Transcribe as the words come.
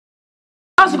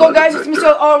How's it going, guys? It's Mr.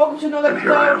 Welcome to another episode.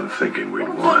 Here I am thinking we'd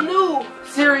welcome won. to a new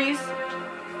series.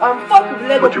 Fuck with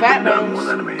Lego Batman.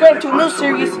 Going to a new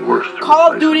series,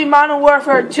 Call of Duty Modern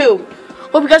Warfare 2.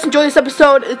 Hope you guys enjoy this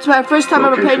episode. It's my first time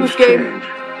ever playing this game.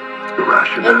 The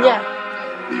rationale, And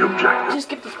yeah, the objective. just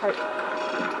skip this part.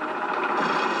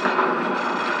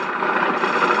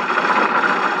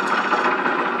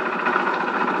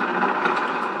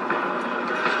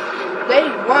 Day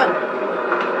 1.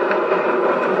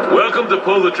 Welcome to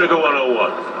Pull the Trigger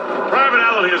 101. Private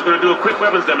Allen here is going to do a quick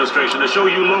weapons demonstration to show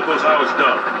you locals how it's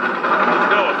done.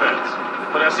 No offense,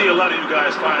 but I see a lot of you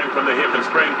guys firing from the hip and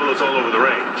spraying bullets all over the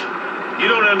range. You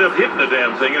don't end up hitting the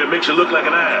damn thing and it makes you look like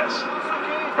an ass.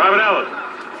 Private Allen,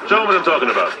 show them what I'm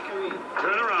talking about.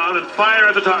 Turn around and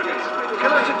fire at the targets.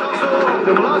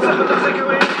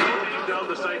 Aim down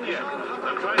the sight yet.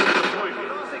 I'm trying to get the point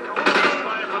here.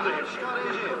 Fire from the hip.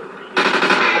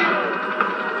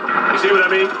 You see what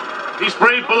I mean? He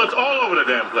sprayed bullets all over the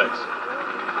damn place.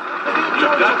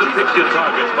 You've got to pick your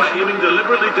targets by aiming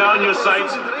deliberately down your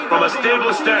sights from a stable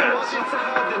stance.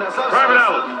 Private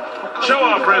Allen, show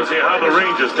our friends here how the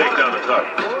Rangers take down the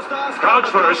target. Crouch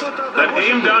first, then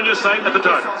aim down your sight at the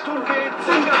targets. Private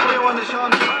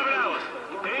Allen,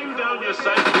 aim down your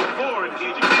sights before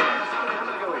engaging the target.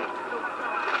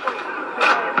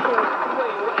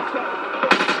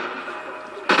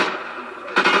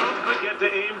 To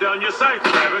aim down your sights,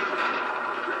 Private.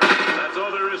 That's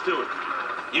all there is to it.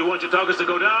 You want your targets to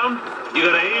go down, you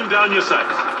gotta aim down your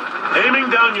sights. Aiming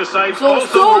down your sights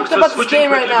also works for switching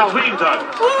quickly between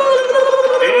targets.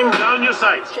 Aim down your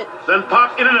sights, then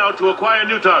pop in and out to acquire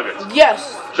new targets.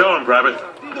 Yes. Show him, Private.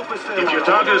 If your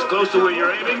target is close to where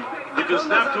you're aiming, you can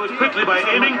snap to it quickly by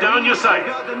aiming down your sights.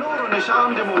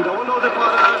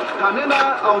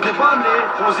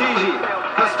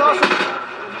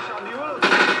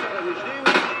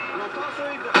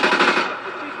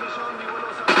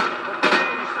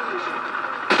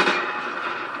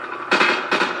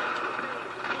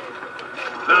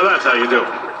 Now that's how you do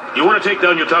it. You want to take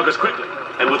down your targets quickly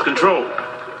and with control.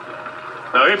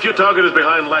 Now if your target is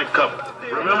behind light cover,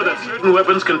 remember that certain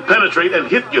weapons can penetrate and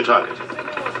hit your target.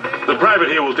 The private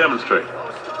here will demonstrate.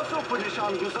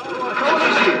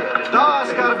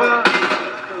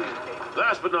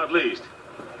 Last but not least,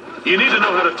 you need to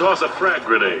know how to toss a frag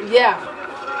grenade. Yeah.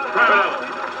 Private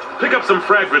Allen, pick up some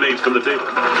frag grenades from the table.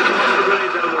 Toss the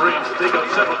grenade down the range to take out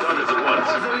several targets at once.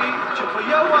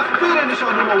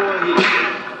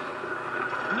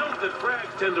 Note that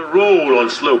frags tend to roll on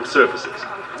sloped surfaces,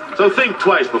 so think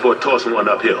twice before tossing one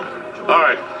uphill. All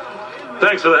right.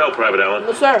 Thanks for the help, Private Allen.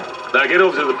 No, sir. Now get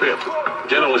over to the pit.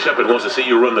 General Shepard wants to see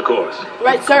you run the course.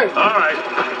 Right, sir. All right.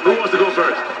 Who wants to go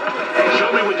first?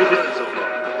 Show me what you've learned so far.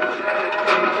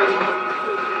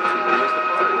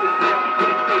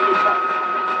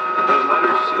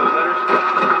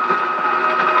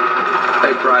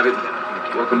 Hey, Private.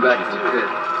 Welcome back to the pit.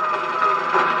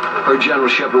 Heard General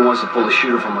Shepard wants to pull a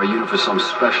shooter from our unit for some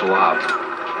special op.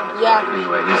 Yeah.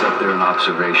 Anyway, he's up there in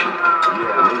observation.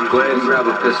 Go ahead and grab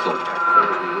a pistol.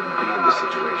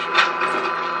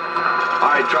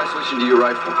 Alright, try switching to your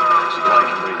rifle.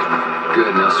 Good,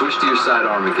 now switch to your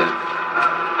sidearm again.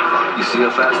 You see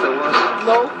how fast that was?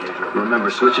 No.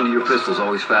 Remember, switching to your pistol's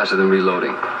always faster than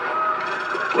reloading.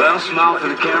 Well, smile for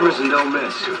the cameras and don't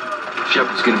miss.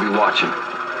 Shepard's gonna be watching.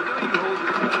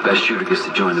 Best shooter gets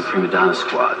to join the Prima Donna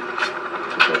squad.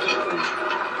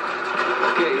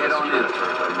 Okay, head on in.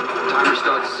 Timer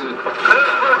starts soon.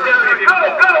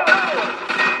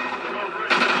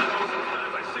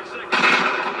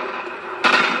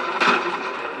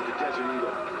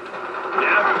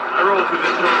 Yeah, I rolled through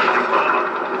this door.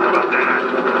 How about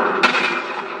that?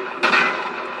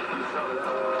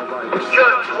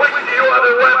 Just switch to your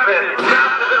other weapon.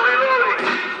 Faster than reloading.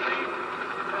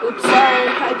 Oops, sorry.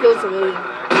 I killed somebody.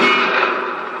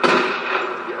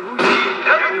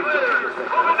 Heavy flares.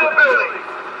 Move in the building.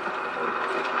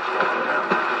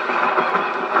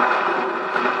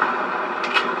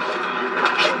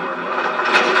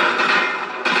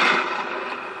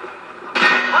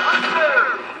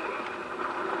 Upstairs.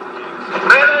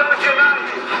 Man up with your knife.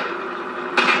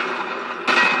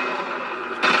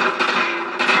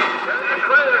 Heavy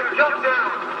flares. Jump down.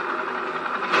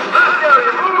 Left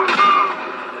area. Move.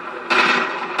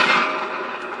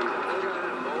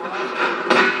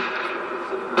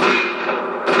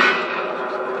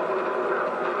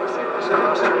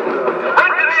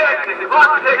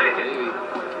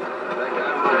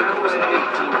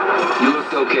 You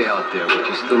looked okay out there, but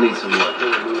you still need some work.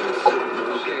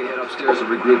 Okay, head upstairs and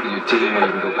regroup with your team, and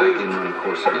you can go back in and run the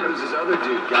course again. Who's this other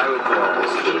dude? Guy with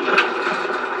balls.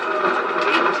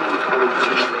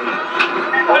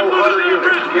 Oh, what are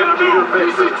you? Get to your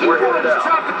fixes. We're headed out.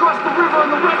 Trapped across the river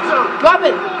on the red zone. Drop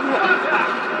it.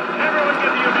 Contact. Everyone get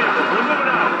to your vehicles. We're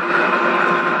moving out.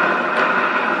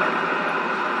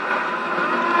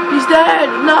 He's dead.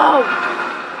 No.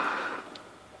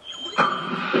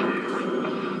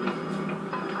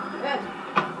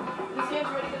 This game's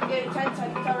really gonna get intense. I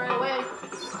can tell right away.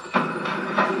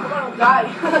 I'm gonna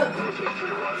die.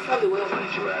 Probably will.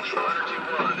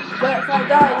 But if I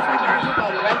die, it's not gonna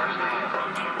about it, right?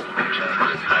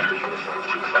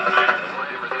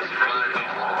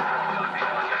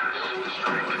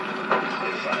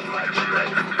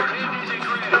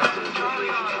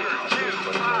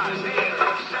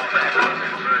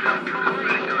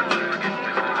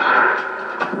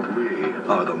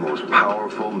 Are the most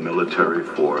powerful military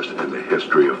force in the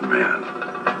history of man.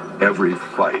 Every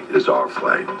fight is our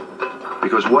fight.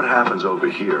 Because what happens over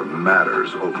here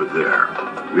matters over there.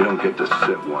 We don't get to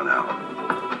sit one out.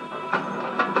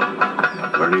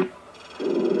 Bernie?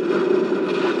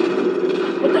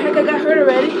 What the heck? I got hurt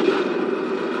already?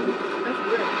 That's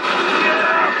weird.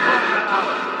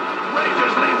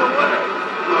 Rangers lead the way.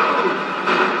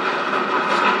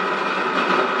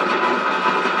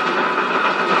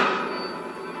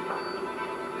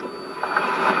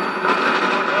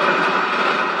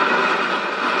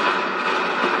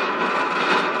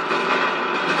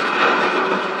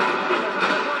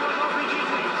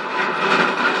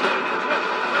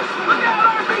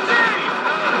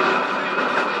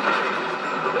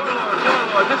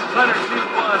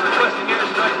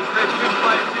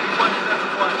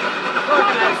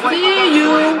 See you.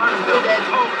 You're dead.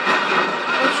 Oh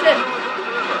shit.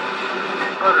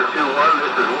 Hunter 2-1,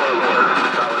 this is Warlord.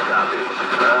 Solid copy.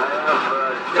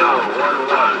 Down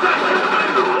 1-1.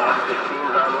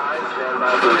 16's online, stand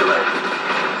by for relay.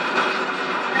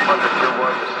 Hunter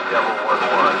 2-1, this is Devil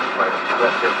 1-1. Flight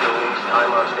 2F-15,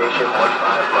 time on station 15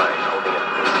 right. Holding at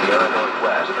the Sierra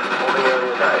Northwest. Holding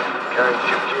area 9. Carrying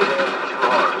 2 J-Dams and 2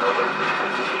 arms, over.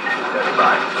 Standing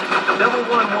by. Devil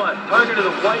 1-1, target of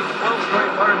the white 12-story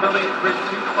apartment building at bridge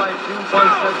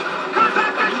 25217.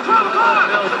 Contact at 12 o'clock.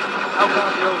 Building. Out on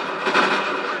the open.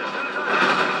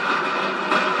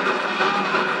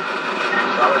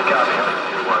 Solid copy,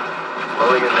 Hunter 2-1.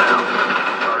 Slowing it down.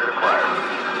 Target acquired.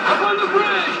 Up on the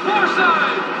bridge, far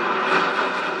side.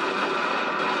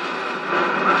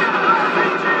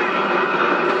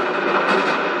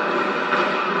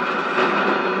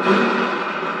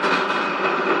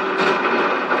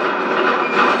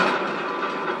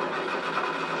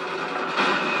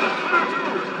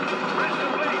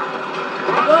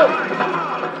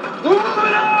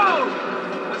 Moving out!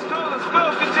 Let's go,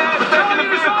 Kajan, back in the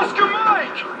vehicle. Oscar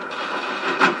Mike!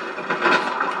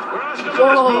 We're Oscar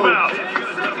Whoa. Mike, move out.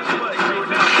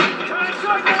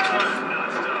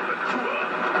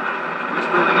 Which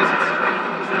building is it?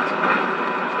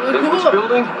 Which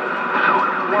building?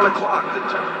 1 o'clock.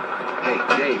 Hey,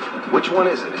 Dave, which one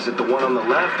is it? Is it the one on the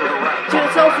left or the right? Take a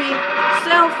selfie.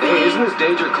 Selfie. Hey, isn't this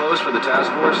danger close for the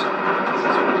task force?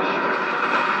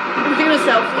 I'm taking a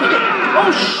selfie.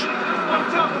 Oh shh. What I'm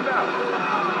talking about.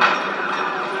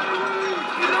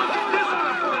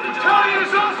 Charlie,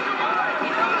 it's Oscar Mike!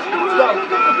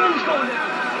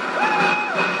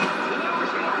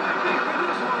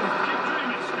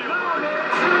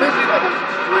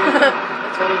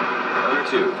 That's funny. Hunter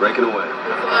 2, breaking away.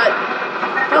 What?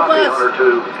 Help Copy, us. Hunter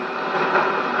 2.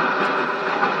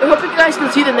 I hope you guys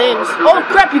can see the names. Oh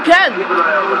crap, you can! Keep an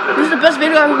eye on the This is the best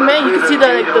video I've ever made. You can see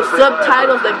the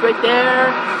subtitles like right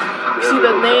there. You see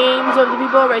the names of the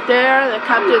people right there. The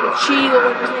Captain Chi,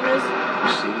 or whatever his name is.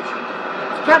 See?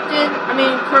 Captain, I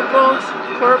mean Corporal.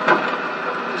 Corp.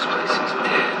 This place is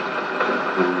dead.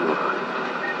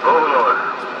 Overlord.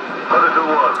 Hunter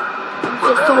 2-1. I'm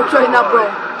so stoked right now, bro.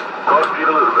 Godspeed,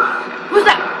 Elizabeth. Who's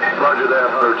that? Roger that,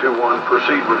 Hunter 2-1.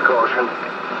 Proceed with caution.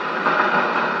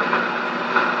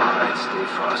 Alright, stay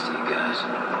frosty, you guys.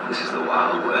 This is the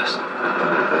Wild West.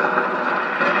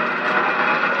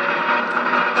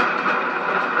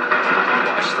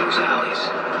 Watch those alleys.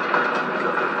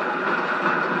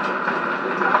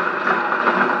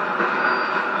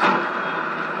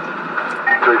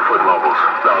 3-foot mobiles.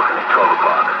 Balcony, 12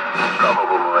 o'clock.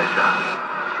 Probable militia.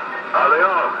 Are they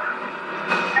armed?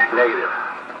 Negative.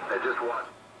 They're just one.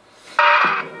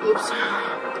 Oops.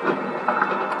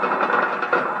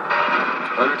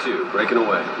 Hunter 2, breaking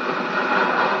away.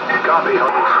 Copy,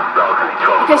 mobiles. Balcony,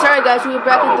 12 Okay, o'clock. sorry guys, we were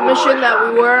back at the mission that we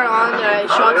were on that I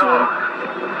shot Are they someone.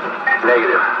 armed?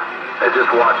 Negative. They're just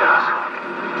watching us.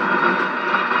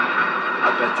 I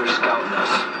bet they're scouting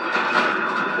us.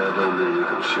 That don't mean we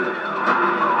can shoot them.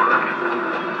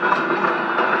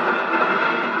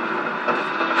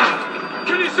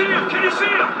 Can you see him? Can you see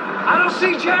him? I I don't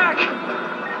see Jack.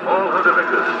 All Hunter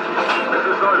victors, this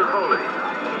is Sergeant Foley.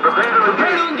 Prepare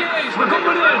to engage. We're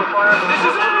going in. This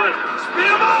is it.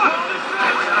 Speed him up.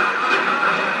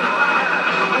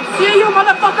 See you,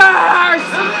 motherfuckers!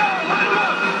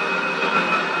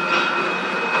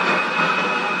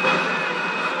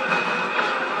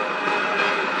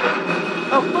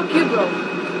 Oh, fuck you, bro.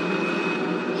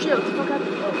 Shit, what the fuck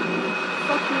happened? Oh.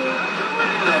 Fuck you.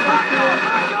 Fuck you.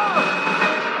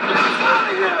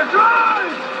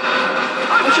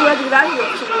 I should have to get out of here.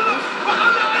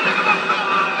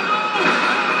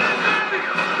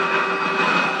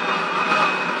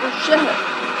 Oh, shit.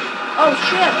 Oh,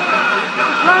 shit.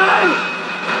 Run!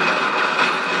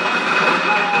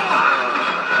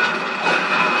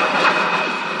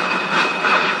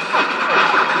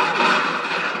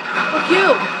 Fuck you!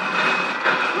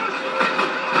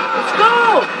 Let's go!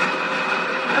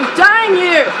 I'm dying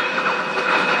here!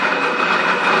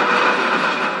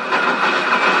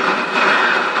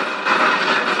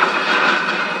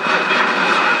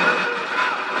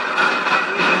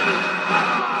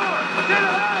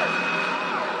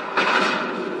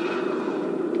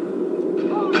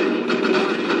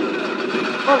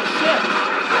 Oh shit!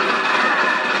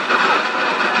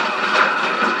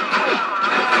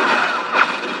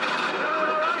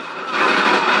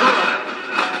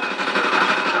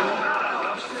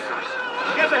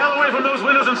 Get the hell away from those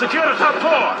windows and secure the top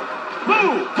floor!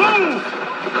 Move! Move!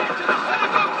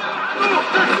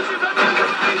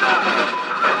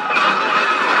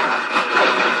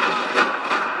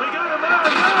 We got him now!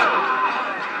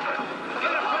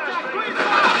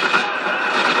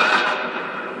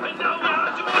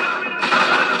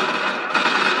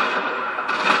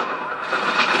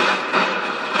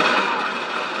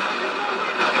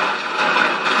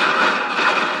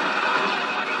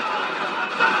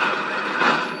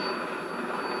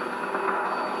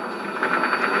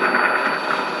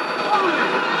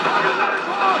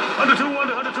 Under 2-1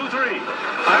 to under 2-3.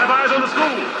 I have eyes on the school.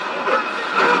 Over.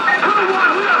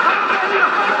 2-1, we are highly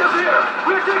effective here.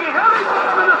 We're taking heavy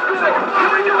fire in the school. Can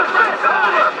we do it fast?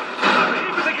 Over.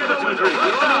 Keep it together, 2-3.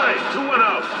 We're on the way. 2-1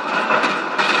 out.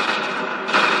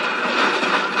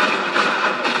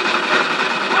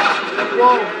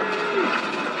 Whoa.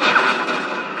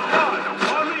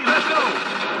 On me, let's go.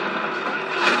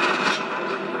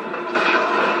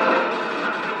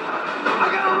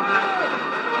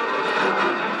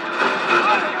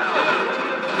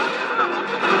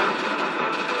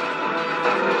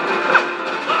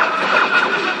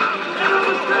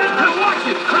 Watch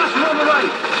it. Classroom on the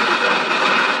right.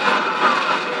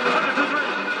 Under 2-3.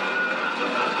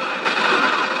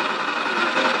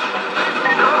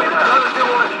 Copy that, Hunter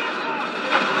 2-1.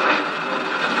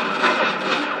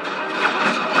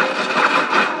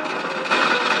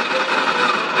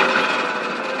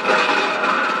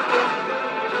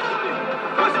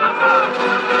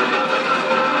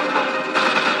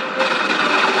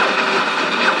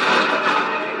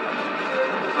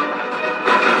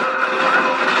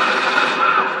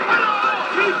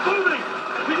 Keep moving.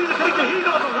 We need to take the heat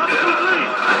off them. Under 2-3.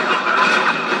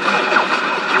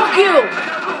 Fuck you!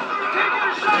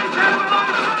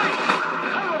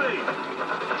 Cover me.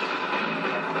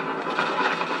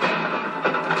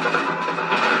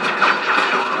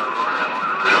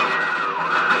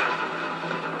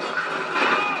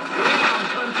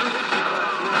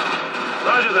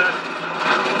 Roger that.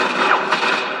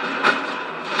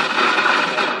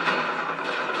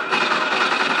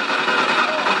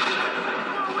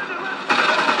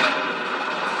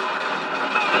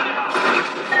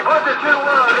 Hunter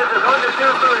 2-1, this is Hunter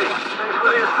 2-3. Thanks for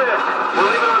the assist. We're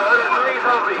leaving on Hunter 3's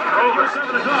Humvee. Over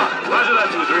 7 o'clock. Roger that,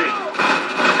 2-3.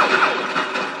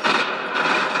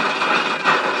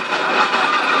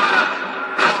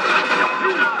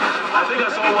 I think I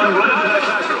saw one run into that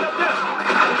classroom.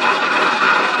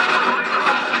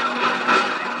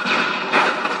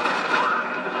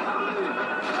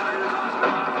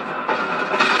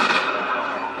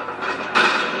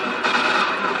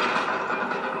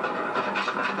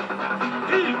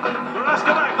 Hey,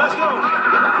 Nebraska back. Let's go.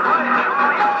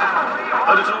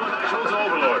 Under 2-1 actual to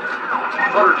Overlord.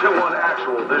 Hunter 2-1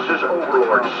 actual, this is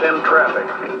Overlord. Send traffic.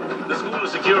 The school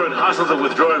is secure and hostiles are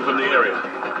withdrawing from the area.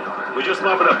 We just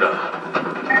mop it up now.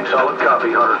 Solid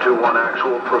copy, Hunter 2-1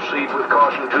 actual. Proceed with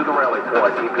caution to the rally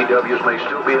point. EPWs may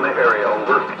still be in the area,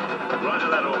 over. Roger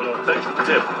that, Overlord. Thanks for the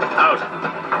tip. Out.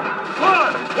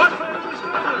 One! Watch for enemy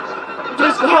structures!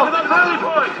 Let's Get to go! that rally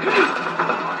point!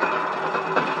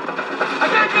 I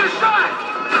can't get a shot.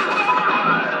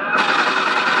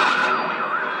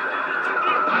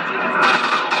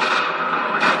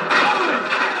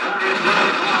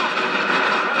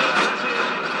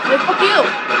 Hey, fuck you!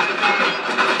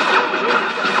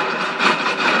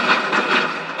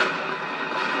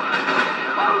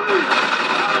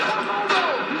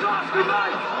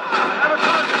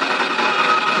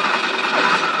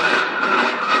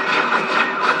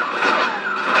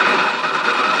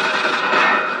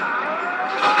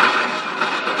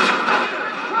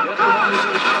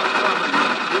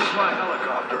 Use my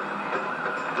helicopter.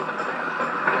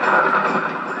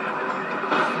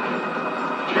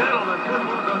 Gentlemen, good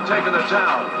work on taking the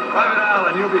town. Private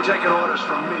Allen, you'll be taking orders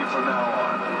from me from now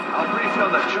on. I'll brief you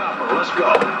on the chopper. Let's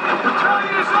go.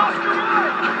 Battalion is Oscar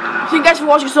Mike! Thank you guys for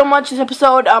watching so much this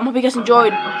episode. Hope you guys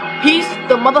enjoyed. Peace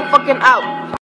the motherfucking out.